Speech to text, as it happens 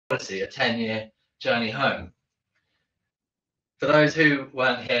Odyssey, a 10-year journey home. For those who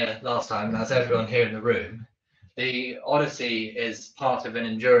weren't here last time, and that's everyone here in the room, the Odyssey is part of an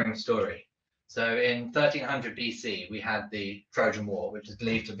enduring story. So in 1300 BC, we had the Trojan War, which is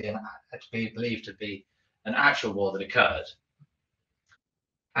believed to be an actual war that occurred.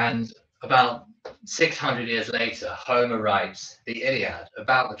 And about 600 years later, Homer writes the Iliad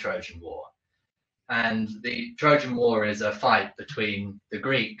about the Trojan War. And the Trojan War is a fight between the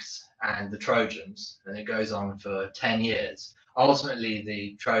Greeks and the Trojans, and it goes on for 10 years. Ultimately,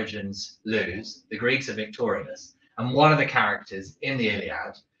 the Trojans lose, the Greeks are victorious, and one of the characters in the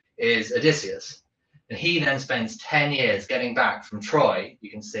Iliad is Odysseus. And he then spends 10 years getting back from Troy, you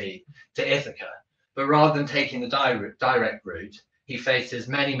can see, to Ithaca. But rather than taking the direct route, he faces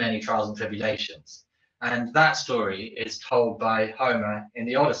many, many trials and tribulations. And that story is told by Homer in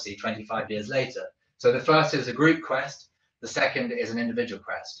the Odyssey 25 years later. So the first is a group quest, the second is an individual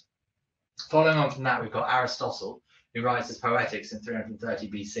quest. Following on from that, we've got Aristotle, who writes his Poetics in 330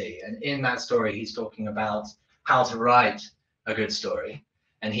 BC. And in that story, he's talking about how to write a good story.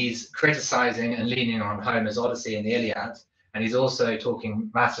 And he's criticizing and leaning on Homer's Odyssey and the Iliad. And he's also talking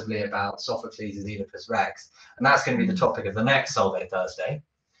massively about Sophocles' Oedipus Rex. And that's going to be the topic of the next Soulday Thursday.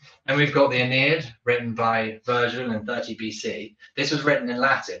 And we've got the Aeneid, written by Virgil in 30 BC. This was written in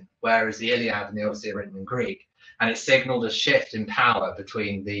Latin, whereas the Iliad and the Odyssey are written in Greek. And it signaled a shift in power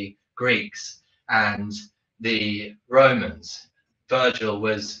between the Greeks and the Romans. Virgil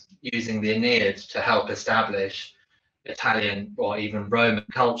was using the Aeneid to help establish Italian or even Roman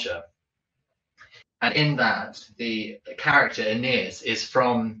culture. And in that, the character Aeneas is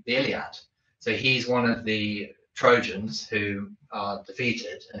from the Iliad. So he's one of the Trojans who are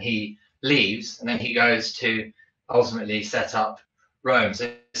defeated, and he leaves, and then he goes to ultimately set up Rome.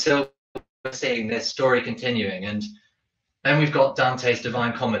 So still seeing this story continuing. And then we've got Dante's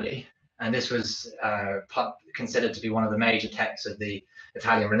Divine Comedy, and this was considered to be one of the major texts of the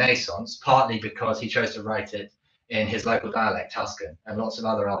Italian Renaissance, partly because he chose to write it in his local dialect, Tuscan, and lots of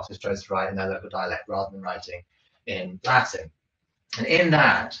other artists chose to write in their local dialect rather than writing in Latin. And in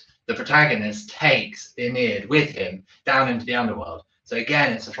that, the protagonist takes the Aeneid with him down into the underworld. So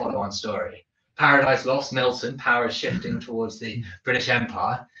again, it's a follow-on story. Paradise Lost, Milton, power is shifting towards the British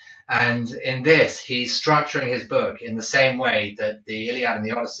Empire. And in this, he's structuring his book in the same way that the Iliad and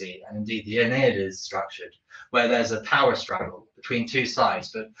the Odyssey, and indeed the Aeneid, is structured, where there's a power struggle between two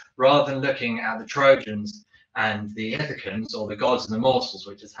sides. But rather than looking at the Trojans and the Ithacans, or the gods and the mortals,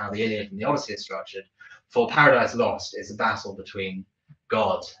 which is how the Iliad and the Odyssey is structured, for Paradise Lost is a battle between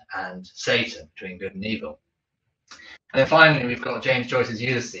God and Satan, between good and evil. And then finally, we've got James Joyce's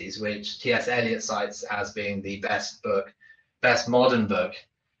Ulysses, which T.S. Eliot cites as being the best modern book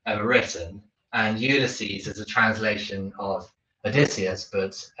ever written. And Ulysses is a translation of Odysseus,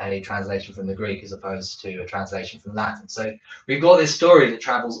 but a translation from the Greek as opposed to a translation from Latin. So we've got this story that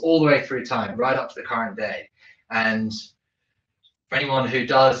travels all the way through time, right up to the current day. And for anyone who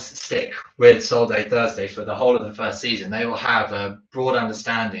does stick with Soulday Thursday for the whole of the first season, they will have a broad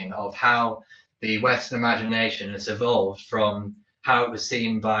understanding of how the Western imagination has evolved from how it was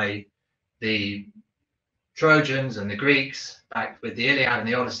seen by the Trojans and the Greeks, back with the Iliad and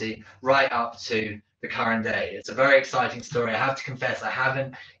the Odyssey, right up to the current day. It's a very exciting story. I have to confess, I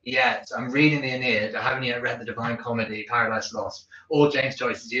haven't yet. I'm reading the Aeneid. I haven't yet read the Divine Comedy, Paradise Lost, or James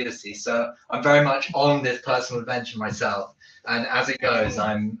Joyce's Ulysses. So I'm very much on this personal adventure myself. And as it goes,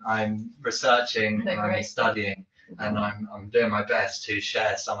 I'm researching and I'm studying, and I'm doing my best to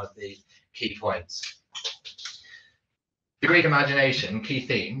share some of the key points. The Greek imagination, key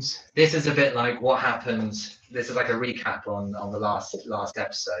themes. This is a bit like what happens. This is like a recap on the last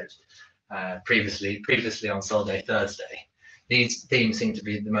episode, previously on Soulday Thursday. These themes seem to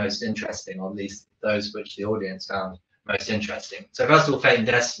be the most interesting, or at least those which the audience found most interesting. So first of all, fate and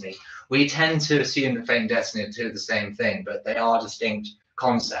destiny. We tend to assume that fate and destiny are two of the same thing, but they are distinct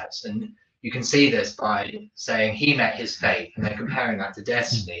concepts. And you can see this by saying he met his fate, and then comparing that to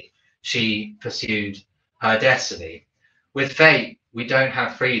destiny. She pursued her destiny. With fate, we don't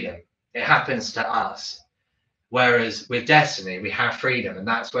have freedom. It happens to us. Whereas with destiny, we have freedom, and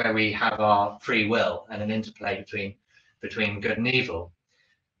that's where we have our free will and an interplay between good and evil.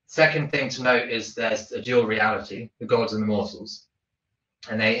 Second thing to note is there's a dual reality, the gods and the mortals,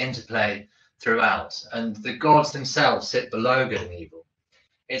 and they interplay throughout. And the gods themselves sit below good and evil.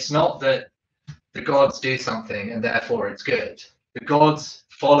 It's not that the gods do something and therefore it's good. The gods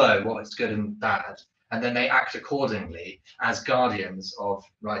follow what is good and bad, and then they act accordingly as guardians of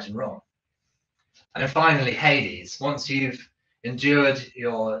right and wrong. And then finally, Hades. Once you've endured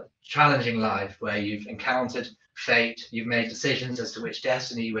your challenging life where you've encountered fate, you've made decisions as to which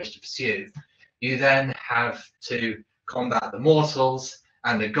destiny you wish to pursue. You then have to combat the mortals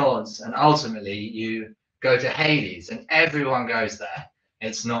and the gods, and ultimately you go to Hades, and everyone goes there.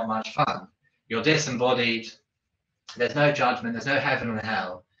 It's not much fun. You're disembodied. There's no judgment. There's no heaven or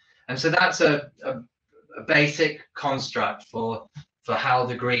hell. And so that's a basic construct for how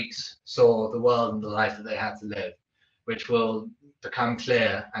the Greeks saw the world and the life that they had to live, which will become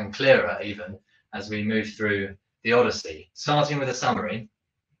clear and clearer even as we move through the Odyssey. Starting with a summary,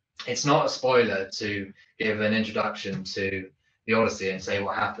 it's not a spoiler to give an introduction to the Odyssey and say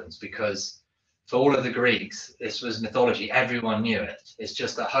what happens, because for all of the Greeks, this was mythology. Everyone knew it. It's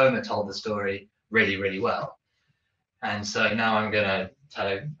just that Homer told the story really, really well. And so now I'm going to tell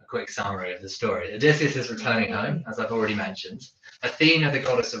a quick summary of the story. Odysseus is returning home, as I've already mentioned. Athena, the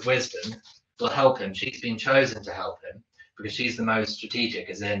goddess of wisdom, will help him. She's been chosen to help him because she's the most strategic,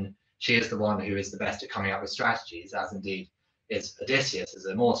 as in she is the one who is the best at coming up with strategies, as indeed is Odysseus as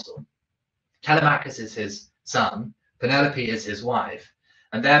a mortal. Telemachus is his son. Penelope is his wife.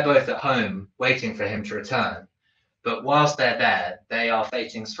 And they're both at home waiting for him to return. But whilst they're there, they are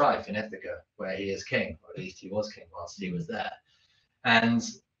facing strife in Ithaca, where he is king, or at least he was king whilst he was there. And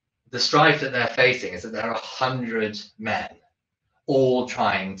the strife that they're facing is that there are 100 men all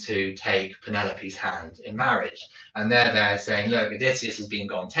trying to take Penelope's hand in marriage. And they're there saying, look, Odysseus has been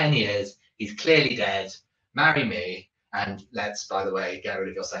gone 10 years, he's clearly dead, marry me, and let's, by the way, get rid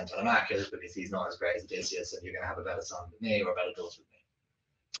of your son Telemachus, because he's not as great as Odysseus, and you're going to have a better son with me or a better daughter with me.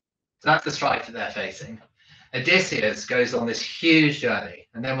 So that's the strife that they're facing. Odysseus goes on this huge journey,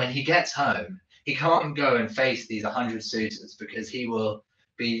 and then when he gets home, he can't go and face these 100 suitors because he will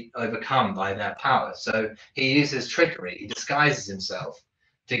be overcome by their power. So he uses trickery. He disguises himself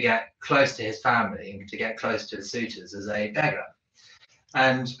to get close to his family and to get close to his suitors as a beggar.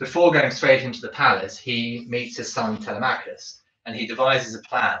 And before going straight into the palace, he meets his son Telemachus, and he devises a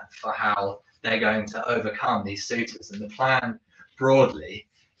plan for how they're going to overcome these suitors. And the plan, broadly,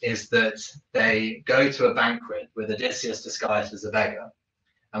 is that they go to a banquet with Odysseus disguised as a beggar.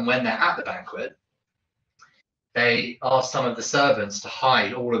 And when they're at the banquet, they ask some of the servants to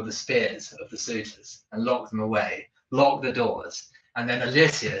hide all of the spears of the suitors and lock them away, lock the doors. And then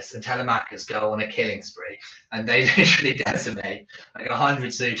Odysseus and Telemachus go on a killing spree, and they literally decimate like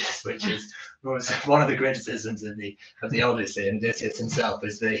 100 suitors, which is one of the criticisms of the Odyssey. And Odysseus himself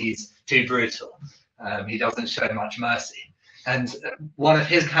is that he's too brutal. He doesn't show much mercy. And one of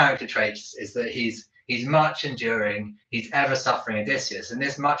his character traits is that he's much enduring, he's ever suffering Odysseus. And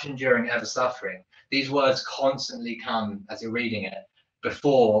this much enduring, ever suffering, these words constantly come as you're reading it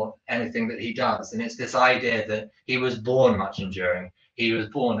before anything that he does. And it's this idea that he was born much enduring, he was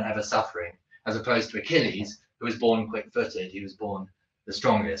born ever suffering, as opposed to Achilles, who was born quick-footed, he was born the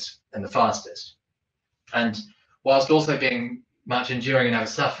strongest and the fastest. And whilst also being much enduring and ever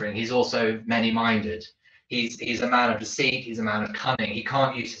suffering, he's also many-minded. He's a man of deceit, he's a man of cunning. He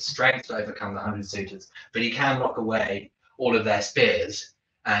can't use his strength to overcome the 100 suitors, but he can lock away all of their spears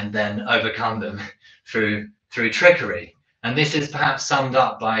and then overcome them through trickery. And this is perhaps summed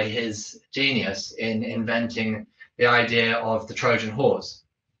up by his genius in inventing the idea of the Trojan horse.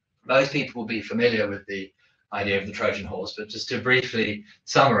 Most people will be familiar with the idea of the Trojan horse, but just to briefly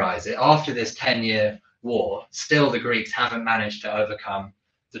summarize it, after this 10-year war, still the Greeks haven't managed to overcome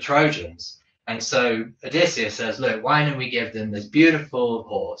the Trojans. And so Odysseus says, look, why don't we give them this beautiful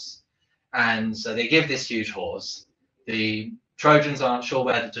horse? And so they give this huge horse. The Trojans aren't sure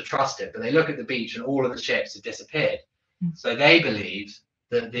whether to trust it, but they look at the beach and all of the ships have disappeared. So they believe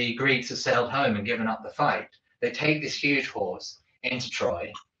that the Greeks have sailed home and given up the fight. They take this huge horse into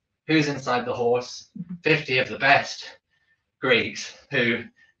Troy. Who's inside the horse? 50 of the best Greeks who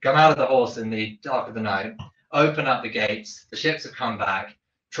come out of the horse in the dark of the night, open up the gates, the ships have come back,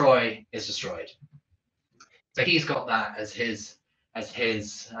 Troy is destroyed. So he's got that as his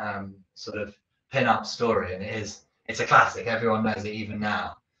sort of pin-up story, and it's a classic. Everyone knows it even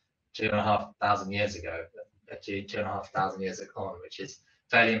now, 2,500 years ago, 2,500 years on, which is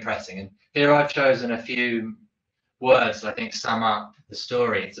fairly impressive. And here I've chosen a few words that I think sum up the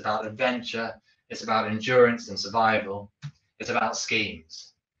story. It's about adventure, it's about endurance and survival, it's about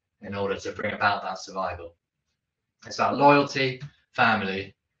schemes in order to bring about that survival. It's about loyalty,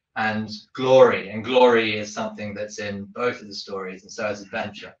 family, and glory. And glory is something that's in both of the stories, and so is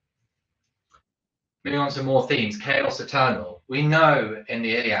adventure. Moving on to more themes, chaos eternal. We know in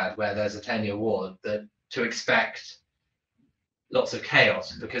the Iliad, where there's a 10-year war, that to expect lots of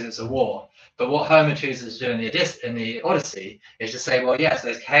chaos because it's a war. But what Homer chooses to do in the Odyssey is to say, well, yes,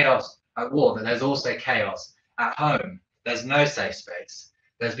 there's chaos at war, but there's also chaos at home. There's no safe space.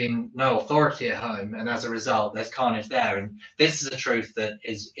 there's been no authority at home, and as a result, there's carnage there. And this is a truth that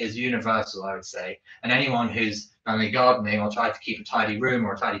is universal, I would say. And anyone who's done any gardening or tried to keep a tidy room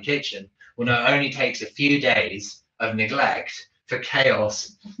or a tidy kitchen will know it only takes a few days of neglect for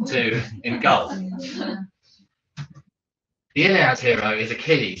chaos to engulf. The Iliad hero is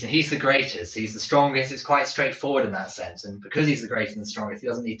Achilles, and he's the greatest. He's the strongest. It's quite straightforward in that sense. And because he's the greatest and the strongest, he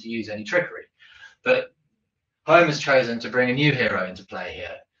doesn't need to use any trickery. But Homer's chosen to bring a new hero into play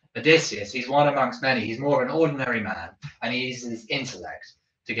here. Odysseus, he's one amongst many. He's more of an ordinary man, and he uses his intellect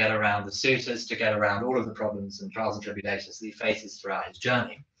to get around the suitors, to get around all of the problems and trials and tribulations that he faces throughout his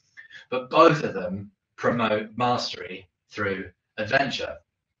journey. But both of them promote mastery through adventure.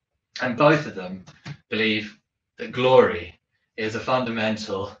 And both of them believe that glory is a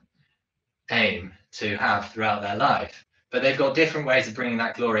fundamental aim to have throughout their life. But they've got different ways of bringing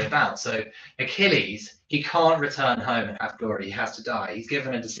that glory about. So Achilles, he can't return home and have glory. He has to die. He's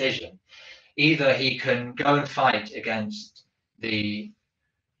given a decision. Either he can go and fight against the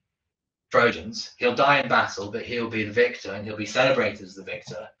Trojans, he'll die in battle, but he'll be the victor and he'll be celebrated as the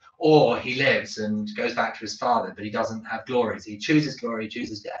victor, or he lives and goes back to his father, but he doesn't have glory. So he chooses glory, he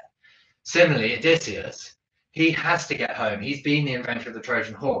chooses death. Similarly, Odysseus, he has to get home. He's been the inventor of the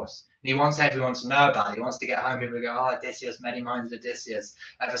Trojan horse. He wants everyone to know about it. He wants to get home. People go, oh, Odysseus, many-minded Odysseus,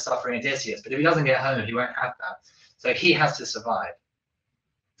 ever suffering Odysseus. But if he doesn't get home, he won't have that. So he has to survive.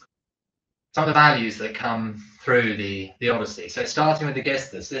 Some of the values that come through the Odyssey. So starting with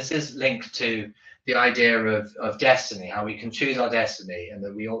Aegisthus, this is linked to the idea of destiny, how we can choose our destiny, and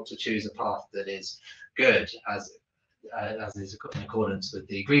that we ought to choose a path that is good, as is in accordance with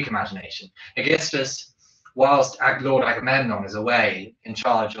the Greek imagination. Aegisthus, whilst Lord Agamemnon is away in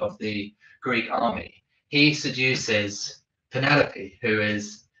charge of the Greek army, he seduces Penelope, who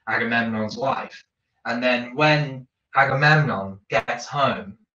is Agamemnon's wife. And then when Agamemnon gets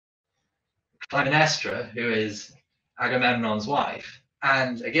home, Clytemnestra, who is Agamemnon's wife,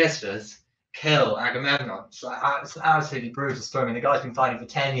 and Aegisthus kill Agamemnon. It's an absolutely brutal story. I mean, the guy's been fighting for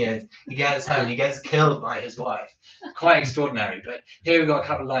 10 years. He gets home, he gets killed by his wife. Quite extraordinary. But here we've got a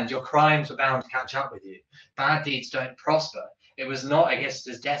couple of lines. Your crimes are bound to catch up with you. Bad deeds don't prosper. It was not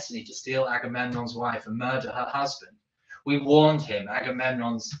Aegisthus' destiny to steal Agamemnon's wife and murder her husband. We warned him,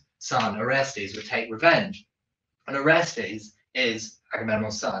 Agamemnon's son, Orestes, would take revenge. And Orestes is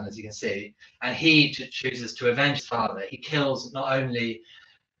Agamemnon's son, as you can see, and he chooses to avenge his father. He kills not only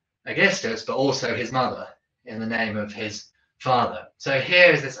Aegisthus, but also his mother in the name of his father. So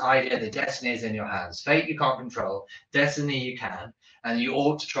here is this idea that destiny is in your hands. Fate you can't control, destiny you can, and you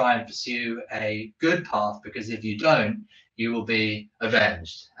ought to try and pursue a good path, because if you don't, you will be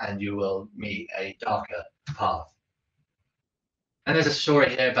avenged and you will meet a darker path. And there's a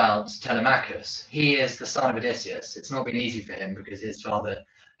story here about Telemachus. He is the son of Odysseus. It's not been easy for him because his father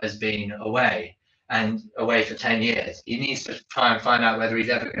has been away for 10 years. He needs to try and find out whether he's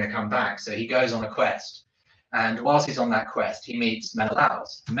ever going to come back. So he goes on a quest. And whilst he's on that quest, he meets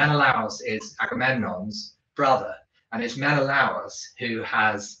Menelaus. Menelaus is Agamemnon's brother. And it's Menelaus who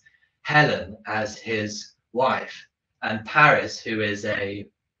has Helen as his wife. And Paris, who is a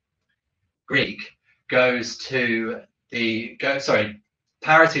Greek, Paris,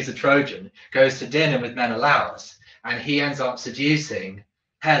 who's a Trojan, goes to dinner with Menelaus, and he ends up seducing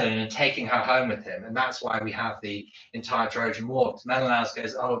Helen and taking her home with him. And that's why we have the entire Trojan War. Menelaus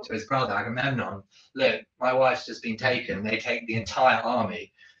goes to his brother Agamemnon, look, my wife's just been taken. They take the entire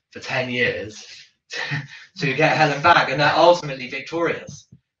army for 10 years to get Helen back, and they're ultimately victorious.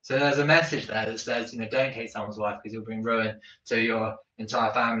 So there's a message there that says, don't take someone's wife because you'll bring ruin to your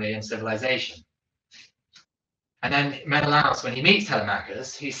entire family and civilization. And then Menelaus, when he meets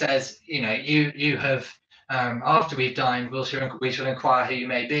Telemachus, he says, you have, after we've dined, we shall inquire who you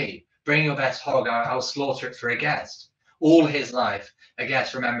may be. Bring your best hog, I'll slaughter it for a guest. All his life, a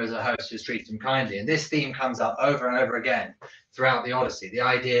guest remembers a host who's treated him kindly. And this theme comes up over and over again throughout the Odyssey, the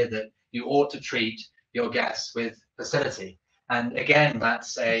idea that you ought to treat your guests with facility. And again,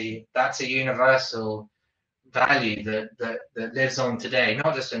 that's a universal value that lives on today,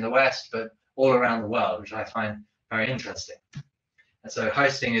 not just in the West, but all around the world, which I find very interesting. And so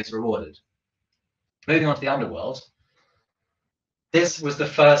hosting is rewarded. Moving on to the underworld. This was the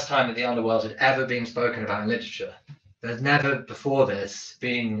first time that the underworld had ever been spoken about in literature. There's never before this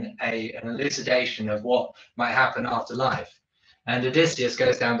been an elucidation of what might happen after life. And Odysseus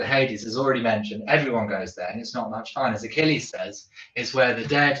goes down to Hades, as already mentioned. Everyone goes there, and it's not much fun. As Achilles says, it's where the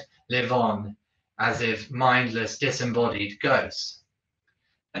dead live on as if mindless, disembodied ghosts.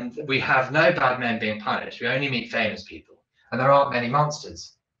 And we have no bad men being punished. We only meet famous people. And there aren't many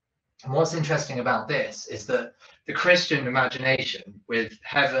monsters. And what's interesting about this is that the Christian imagination with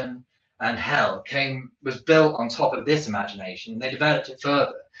heaven and hell was built on top of this imagination, and they developed it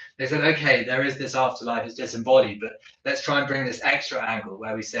further. They said, okay, there is this afterlife, it's disembodied, but let's try and bring this extra angle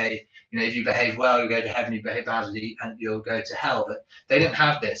where we say, if you behave well, you'll go to heaven, you behave badly, and you'll go to hell. But they didn't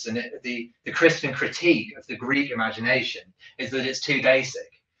have this. And the Christian critique of the Greek imagination is that it's too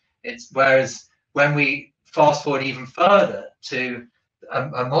basic. Whereas when we fast forward even further to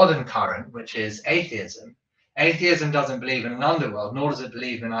a modern current, which is atheism, atheism doesn't believe in an underworld, nor does it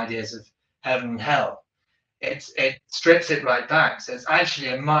believe in ideas of heaven and hell. It strips it right back. So it's actually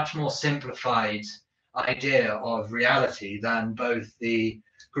a much more simplified idea of reality than both the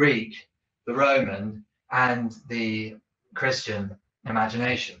Greek, the Roman, and the Christian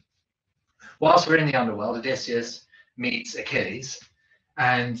imagination. Whilst we're in the underworld, Odysseus meets Achilles,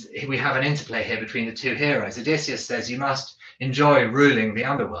 and we have an interplay here between the two heroes. Odysseus says, you must enjoy ruling the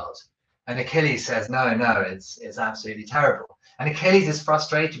underworld. And Achilles says, no, it's absolutely terrible. And Achilles is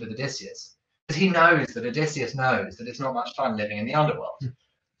frustrated with Odysseus, because he knows that Odysseus knows that it's not much fun living in the underworld.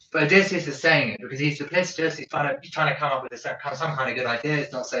 But Odysseus is saying it because he's duplicitous, he's trying to come up with some kind of good idea,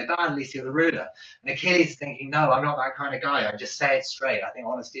 it's not so bad, at least you're the ruler. And Achilles is thinking, no, I'm not that kind of guy, I just say it straight, I think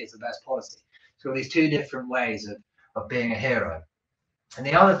honesty is the best policy. So these two different ways of being a hero. And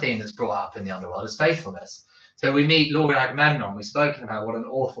the other theme that's brought up in the underworld is faithfulness. So we meet Lord Agamemnon, we've spoken about what an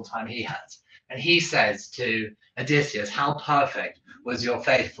awful time he had. And he says to Odysseus, how perfect was your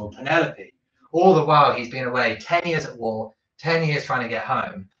faithful Penelope? All the while he's been away 10 years at war, 10 years trying to get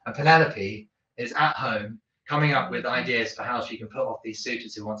home, and Penelope is at home coming up with ideas for how she can put off these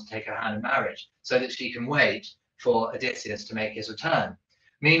suitors who want to take her hand in marriage so that she can wait for Odysseus to make his return.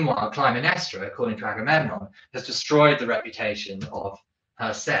 Meanwhile, Clytemnestra, according to Agamemnon, has destroyed the reputation of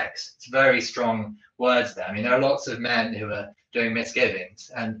her sex. It's very strong words there. I mean, there are lots of men who are doing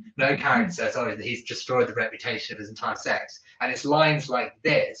misgivings, and no character says, oh, that he's destroyed the reputation of his entire sex. And it's lines like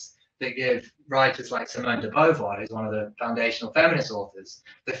this that give writers like Simone de Beauvoir, who's one of the foundational feminist authors,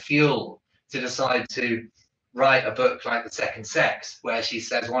 the fuel to decide to write a book like The Second Sex, where she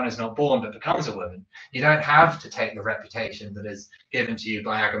says one is not born but becomes a woman. You don't have to take the reputation that is given to you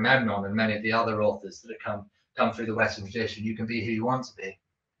by Agamemnon and many of the other authors that have come through the Western tradition. You can be who you want to be.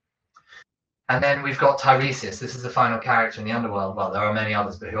 And then we've got Tiresias. This is the final character in the underworld. Well, there are many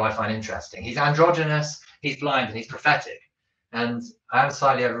others, but who I find interesting. He's androgynous, he's blind, and he's prophetic. And I'm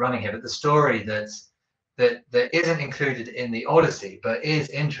slightly overrunning here, but the story that isn't included in the Odyssey, but is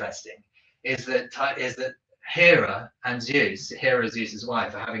interesting, is that Hera and Zeus, Hera, Zeus's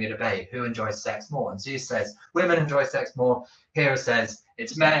wife, are having a debate who enjoys sex more. And Zeus says women enjoy sex more. Hera says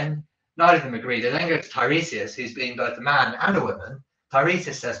it's men. Neither of them agree. They then go to Tiresias, who's being both a man and a woman.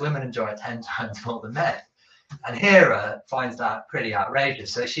 Tiresias says women enjoy it 10 times more than men. And Hera finds that pretty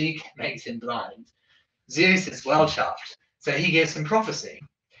outrageous, so she makes him blind. Zeus is well chuffed, so he gives him prophecy.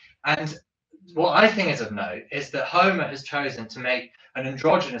 And what I think is of note is that Homer has chosen to make an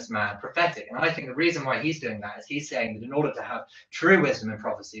androgynous man prophetic. And I think the reason why he's doing that is he's saying that in order to have true wisdom in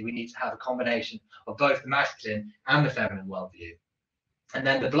prophecy, we need to have a combination of both the masculine and the feminine worldview. And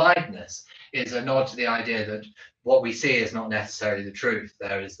then the blindness is a nod to the idea that what we see is not necessarily the truth.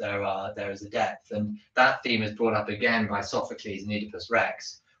 There is a depth, and that theme is brought up again by Sophocles in Oedipus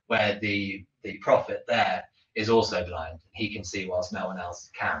Rex, where the prophet there is also blind. He can see whilst no one else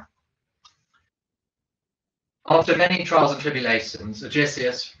can. After many trials and tribulations,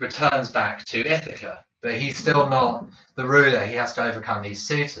 Odysseus returns back to Ithaca, but he's still not the ruler. He has to overcome these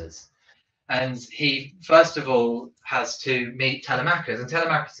suitors. And he, first of all, has to meet Telemachus. And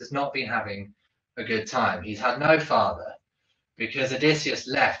Telemachus has not been having a good time. He's had no father because Odysseus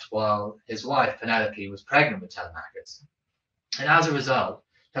left while his wife, Penelope, was pregnant with Telemachus. And as a result,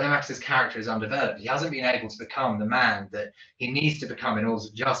 Telemachus' character is undeveloped. He hasn't been able to become the man that he needs to become in order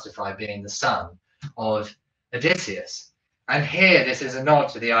to justify being the son of Odysseus. And here, this is a nod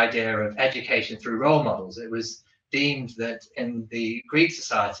to the idea of education through role models. It was deemed that in the Greek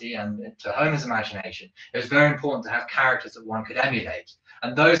society and to Homer's imagination, it was very important to have characters that one could emulate.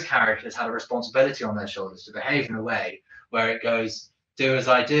 And those characters had a responsibility on their shoulders to behave in a way where it goes, do as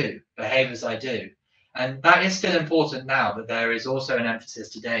I do, behave as I do. And that is still important now, but there is also an emphasis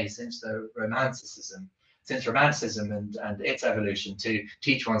today since Romanticism and its evolution to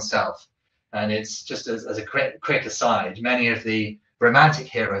teach oneself. And it's just as a quick aside, many of the Romantic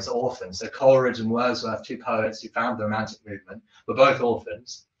heroes are orphans. So Coleridge and Wordsworth, two poets who founded the Romantic movement, were both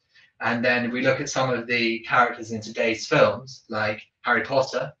orphans. And then if we look at some of the characters in today's films, like Harry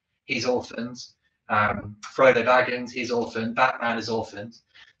Potter, he's orphaned. Frodo Baggins, he's orphaned. Batman is orphaned.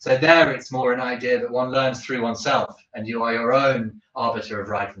 So there it's more an idea that one learns through oneself and you are your own arbiter of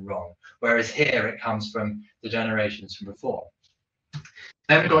right and wrong. Whereas here it comes from the generations from before.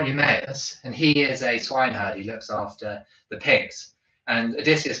 Then we've got Eumaeus, and he is a swineherd. He looks after the pigs. And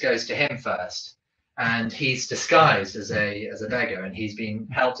Odysseus goes to him first, and he's disguised as a beggar, and he's being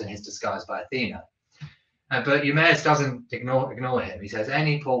helped in his disguise by Athena. But Eumaeus doesn't ignore him. He says,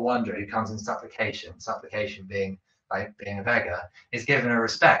 any poor wanderer who comes in supplication being like being a beggar, is given a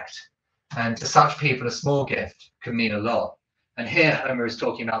respect. And to such people, a small gift can mean a lot. And here Homer is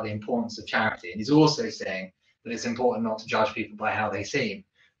talking about the importance of charity. And he's also saying that it's important not to judge people by how they seem,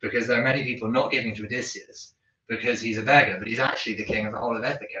 because there are many people not giving to Odysseus because he's a beggar, but he's actually the king of the whole of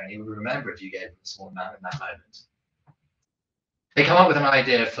Ithaca, and he would remember if you gave him a small amount in that moment. They come up with an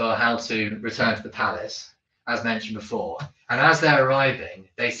idea for how to return to the palace, as mentioned before. And as they're arriving,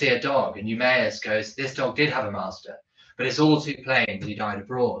 they see a dog, and Eumaeus goes, this dog did have a master, but it's all too plain that he died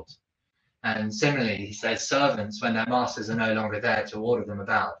abroad. And similarly, he says, servants, when their masters are no longer there to order them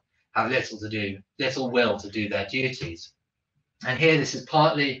about, have little will to do their duties. And here this is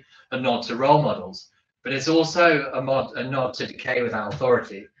partly a nod to role models, but it's also a nod to decay without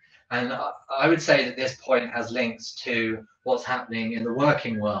authority. And I would say that this point has links to what's happening in the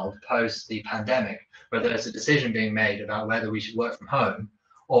working world post the pandemic, where there's a decision being made about whether we should work from home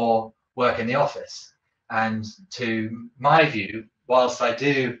or work in the office. And to my view, whilst I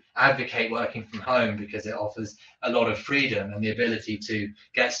do advocate working from home because it offers a lot of freedom and the ability to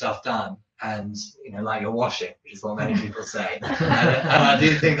get stuff done, and like your washing, which is what many people say, and I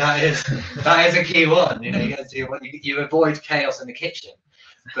do think that is a key one. You get to you avoid chaos in the kitchen,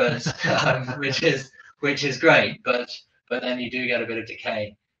 but which is great, but then you do get a bit of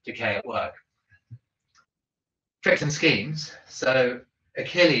decay at work. Tricks and schemes. So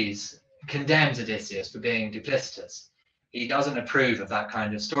Achilles condemns Odysseus for being duplicitous. He doesn't approve of that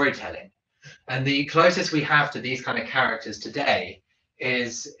kind of storytelling. And the closest we have to these kind of characters today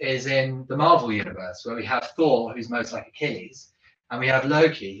is in the Marvel universe, where we have Thor, who's most like Achilles, and we have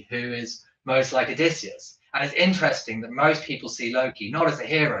Loki, who is most like Odysseus. And it's interesting that most people see Loki not as a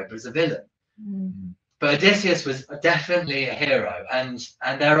hero, but as a villain. Mm-hmm. But Odysseus was definitely a hero, and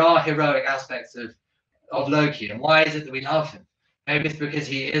there are heroic aspects of Loki. And why is it that we love him? Maybe it's because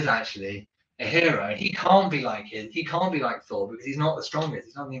he is actually a hero, and he can't be like Thor because he's not the strongest.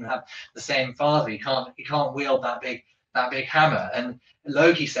 He doesn't even have the same father. He can't wield that big hammer. And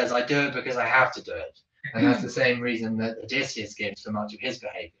Loki says, I do it because I have to do it. And that's the same reason that Odysseus gives for much of his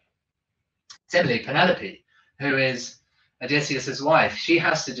behavior. Similarly, Penelope, who is Odysseus's wife, she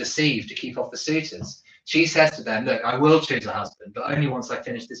has to deceive to keep off the suitors. She says to them, look, I will choose a husband, but only once I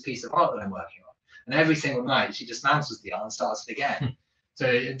finish this piece of art that I'm working on. And every single night she dismantles the art and starts it again. So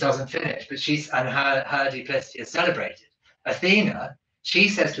it doesn't finish, but her duplicity is celebrated. Athena, she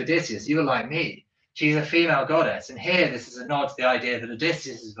says to Odysseus, you are like me. She's a female goddess. And here this is a nod to the idea that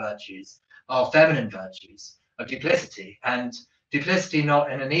Odysseus's virtues are feminine virtues of duplicity. And duplicity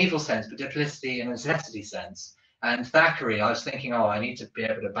not in an evil sense, but duplicity in a necessity sense. And Thackeray, I was thinking, I need to be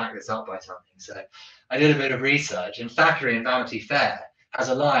able to back this up by something. So I did a bit of research, and Thackeray in Vanity Fair has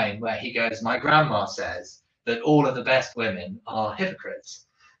a line where he goes, my grandma says that all of the best women are hypocrites.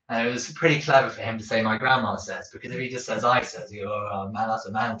 And it was pretty clever for him to say my grandma says, because if he just says I says, you go, oh, man, that's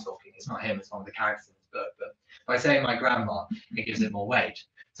a man talking. It's not him, it's one of the characters in the book. But by saying my grandma, it gives it more weight.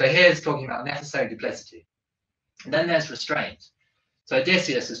 So here's talking about necessary duplicity. And then there's restraint. So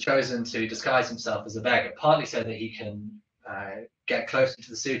Odysseus has chosen to disguise himself as a beggar, partly so that he can get closer to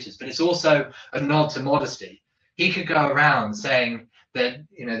the suitors, but it's also a nod to modesty. He could go around saying that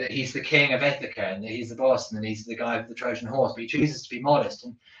that he's the king of Ithaca and that he's the boss and that he's the guy with the Trojan horse, but he chooses to be modest.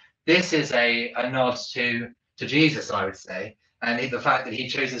 And this is a nod to Jesus, I would say, and the fact that he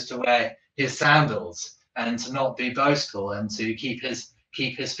chooses to wear his sandals and to not be boastful and to keep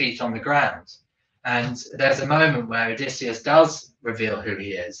his feet on the ground. And there's a moment where Odysseus does reveal who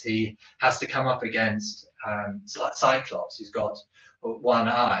he is. He has to come up against Cyclops, who's got one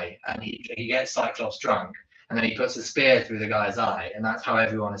eye, and he gets Cyclops drunk, and then he puts a spear through the guy's eye, and that's how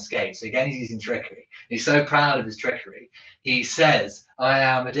everyone escapes. So again, he's using trickery. He's so proud of his trickery. He says, I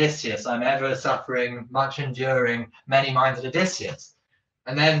am Odysseus, I'm ever suffering, much enduring, many-minded Odysseus.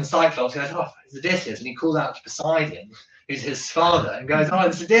 And then Cyclops goes, oh, it's Odysseus, and he calls out to Poseidon, who's his father, and goes, oh,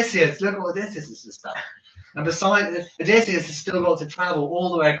 it's Odysseus, look what Odysseus has just done. And Odysseus has still got to travel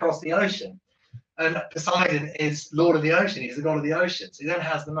all the way across the ocean. And Poseidon is Lord of the Ocean, he's the god of the ocean. So he then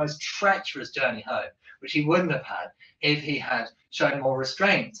has the most treacherous journey home, which he wouldn't have had if he had shown more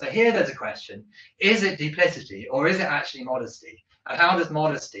restraint. So here there's a question, is it duplicity or is it actually modesty? And how does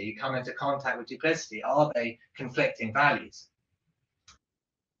modesty come into contact with duplicity? Are they conflicting values?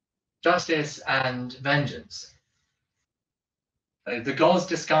 justice and vengeance. The gods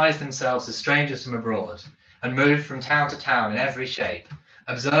disguise themselves as strangers from abroad and move from town to town in every shape,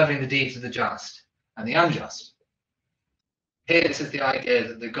 observing the deeds of the just and the unjust. Here, this is the idea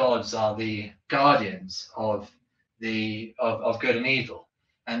that the gods are the guardians of good and evil,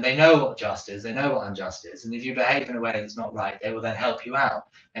 and they know what just is, they know what unjust is, and if you behave in a way that's not right, they will then help you out.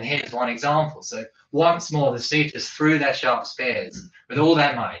 And here's one example. So once more, the suitors threw their sharp spears with all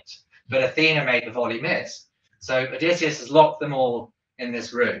their might, but Athena made the volley miss. So Odysseus has locked them all in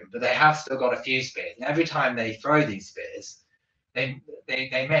this room, but they have still got a few spears, and every time they throw these spears, they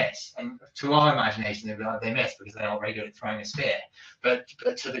miss. And to our imagination, they'd be like, they miss because they're not very good at throwing a spear. But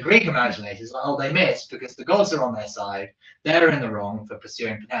to the Greek imagination, it's like, oh, they miss because the gods are on their side. They're in the wrong for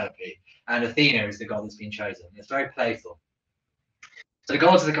pursuing Penelope, and Athena is the god that's been chosen. It's very playful. So the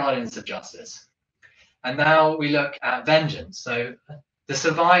gods are the guardians of justice. And now we look at vengeance. So the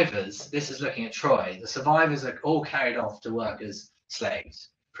survivors, this is looking at Troy, the survivors are all carried off to work as slaves.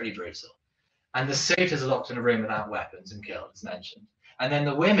 Pretty brutal. And the suitors are locked in a room without weapons and killed, as mentioned. And then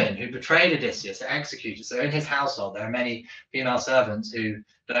the women who betrayed Odysseus are executed. So in his household, there are many female servants who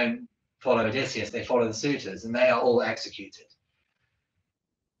don't follow Odysseus, they follow the suitors, and they are all executed.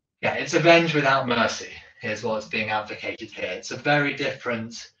 Yeah, it's avenge without mercy. Here's what's being advocated here. It's a very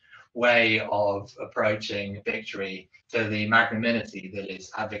different way of approaching victory to the magnanimity that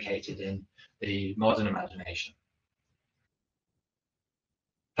is advocated in the modern imagination.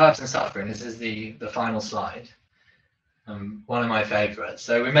 Purpose and suffering. This is the final slide. One of my favorites.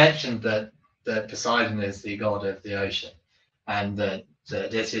 So we mentioned that Poseidon is the god of the ocean, and that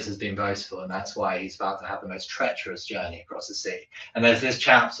Odysseus has been boastful, and that's why he's about to have the most treacherous journey across the sea. And there's this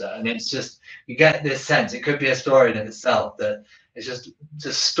chapter, and it's just, you get this sense, it could be a story in itself, that it's just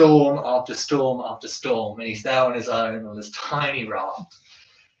storm after storm after storm, and he's there on his own on this tiny raft.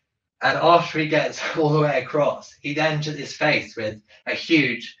 And after he gets all the way across, he then is faced with a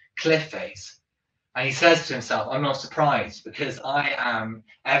huge cliff face. And he says to himself, I'm not surprised, because I am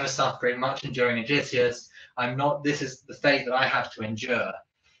ever suffering, much enduring Odysseus. This is the fate that I have to endure.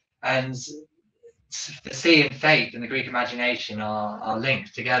 And the sea and fate in the Greek imagination are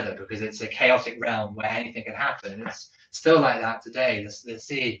linked together, because it's a chaotic realm where anything can happen. It's still like that today. The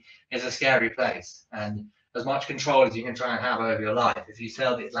sea is a scary place. And as much control as you can try and have over your life, if you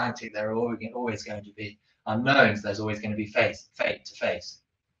sail the Atlantic, there are always going to be unknowns. There's always going to be fate to face.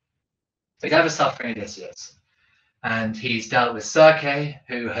 So he's ever suffering Odysseus. And he's dealt with 𝐓𝐀𝐋𝐊,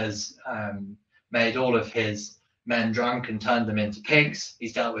 who has made all of his men drunk and turned them into pigs.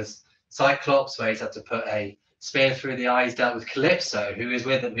 He's dealt with Cyclops, where he's had to put a spear through the eye. He's dealt with Calypso, who is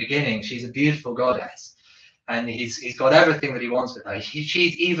with at the beginning. She's a beautiful goddess. And he's got everything that he wants with her.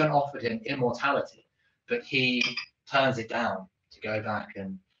 She's even offered him immortality, but he turns it down to go back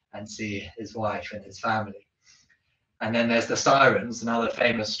and see his wife and his family. And then there's the Sirens, another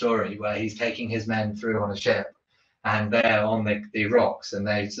famous story where he's taking his men through on a ship, and they're on the rocks, and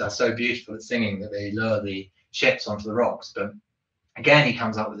they are so beautiful at singing that they lure the ships onto the rocks. But again, he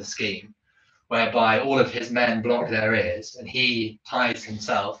comes up with a scheme whereby all of his men block their ears, and he ties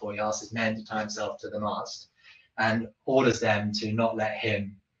himself, or he asks his men to tie himself to the mast, and orders them to not let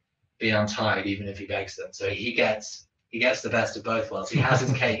him be untied, even if he begs them. So he gets the best of both worlds. He has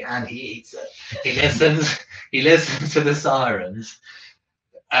his cake and he eats it. He listens to the sirens,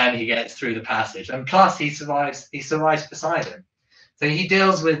 and he gets through the passage. And plus, he survives Poseidon. So he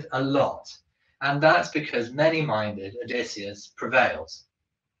deals with a lot, and that's because many-minded Odysseus prevails.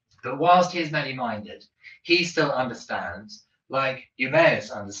 But whilst he is many-minded, he still understands, like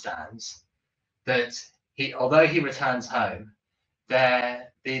𝐓𝐀𝐋𝐊 understands, that although he returns home,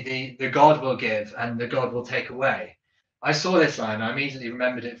 the god will give and the god will take away. I saw this line, I immediately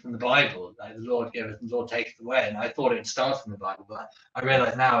remembered it from the Bible, like the Lord giveth and the Lord taketh away, and I thought it had started in the Bible, but I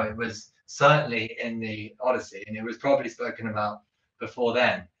realized now it was certainly in the Odyssey, and it was probably spoken about before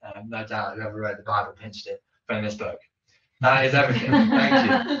then. No doubt whoever read the Bible pinched it from this book. That is everything. Thank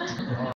you.